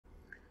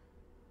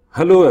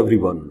Hello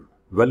everyone,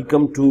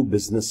 welcome to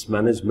Business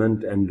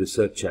Management and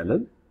Research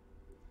channel.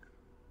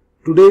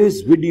 Today's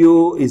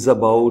video is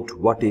about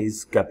what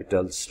is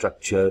capital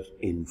structure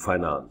in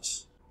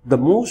finance. The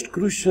most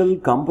crucial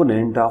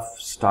component of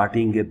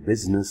starting a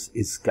business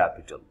is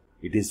capital.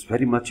 It is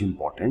very much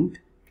important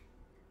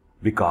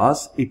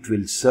because it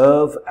will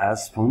serve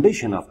as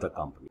foundation of the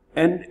company.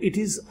 And it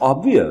is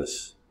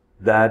obvious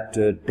that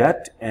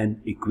debt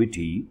and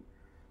equity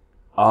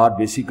are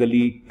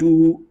basically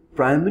two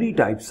primary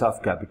types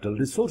of capital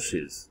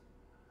resources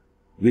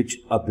which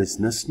a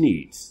business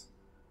needs.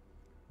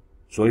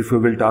 So if we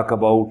will talk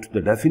about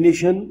the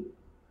definition,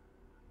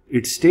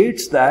 it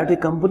states that a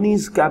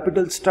company's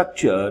capital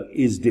structure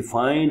is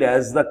defined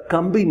as the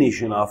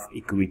combination of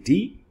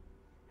equity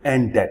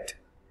and debt.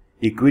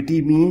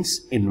 Equity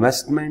means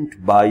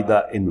investment by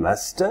the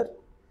investor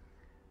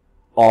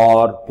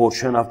or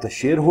portion of the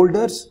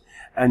shareholders,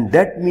 and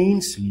debt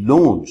means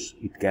loans.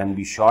 It can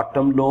be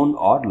short-term loan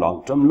or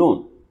long-term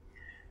loan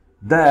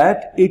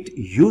that it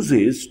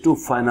uses to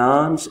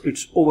finance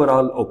its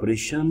overall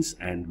operations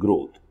and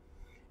growth.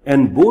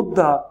 And both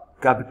the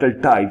capital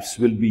types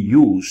will be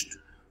used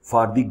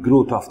for the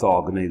growth of the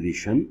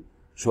organization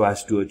so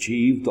as to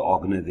achieve the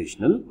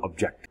organizational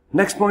objective.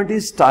 Next point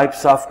is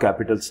types of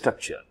capital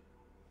structure.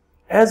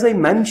 As I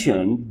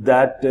mentioned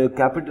that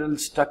capital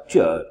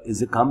structure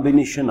is a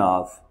combination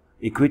of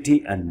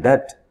equity and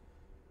debt,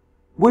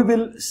 we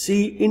will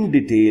see in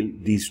detail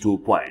these 2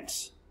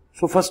 points.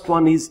 So first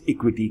one is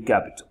equity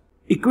capital.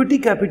 Equity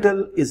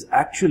capital is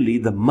actually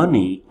the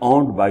money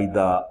owned by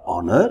the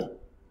owner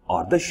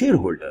or the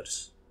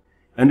shareholders,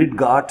 and it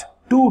got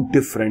 2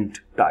 different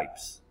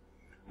types.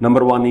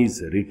 Number 1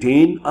 is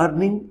retained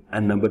earning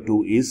and number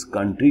 2 is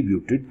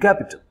contributed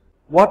capital.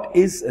 What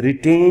is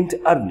retained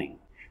earning?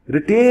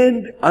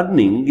 Retained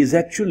earning is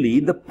actually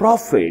the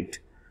profit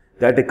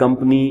that a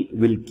company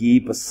will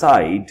keep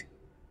aside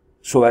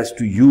so as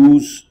to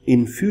use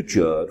in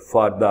future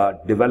for the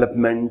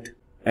development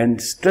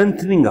and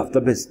strengthening of the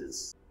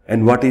business.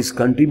 And what is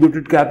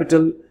contributed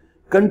capital?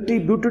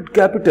 Contributed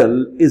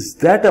capital is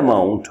that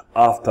amount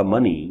of the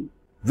money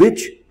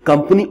which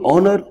company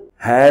owner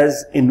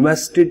has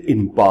invested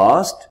in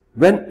past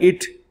when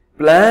it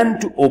planned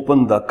to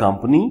open the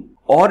company,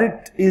 or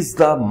it is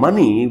the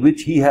money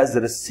which he has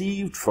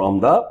received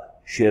from the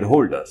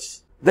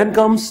shareholders. Then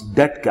comes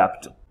debt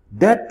capital.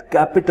 Debt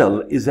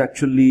capital is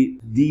actually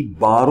the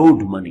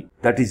borrowed money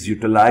that is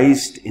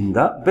utilized in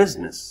the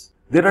business.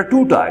 There are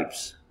 2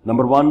 types.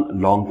 Number 1,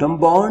 long-term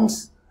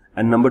bonds,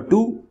 and number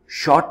 2,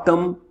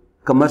 short-term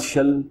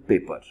commercial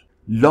paper.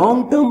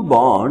 Long-term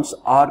bonds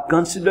are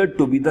considered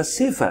to be the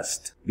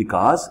safest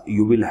because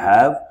you will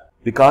have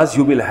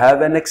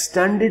an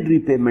extended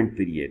repayment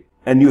period,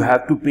 and you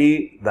have to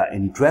pay the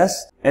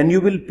interest and you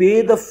will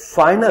pay the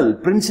final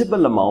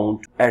principal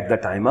amount at the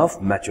time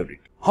of maturity.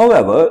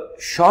 However,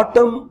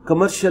 short-term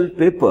commercial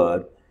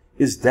paper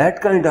is that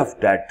kind of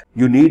debt.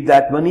 You need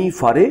that money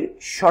for a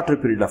shorter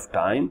period of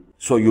time,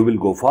 so you will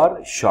go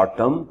for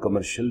short-term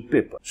commercial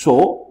paper.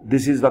 So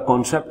this is the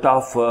concept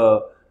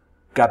of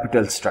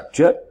capital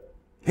structure.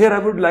 Here I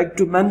would like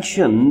to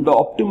mention the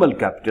optimal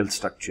capital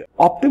structure.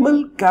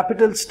 Optimal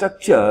capital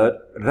structure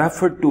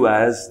referred to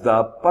as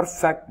the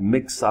perfect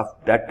mix of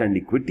debt and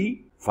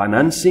equity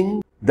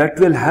financing that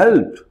will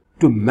help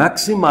to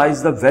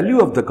maximize the value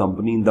of the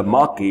company in the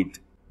market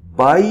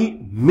by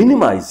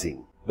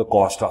minimizing the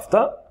cost of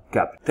the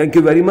capital. Thank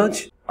you very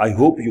much. I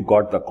hope you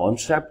got the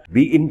concept.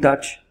 Be in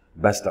touch.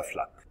 Best of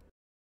luck.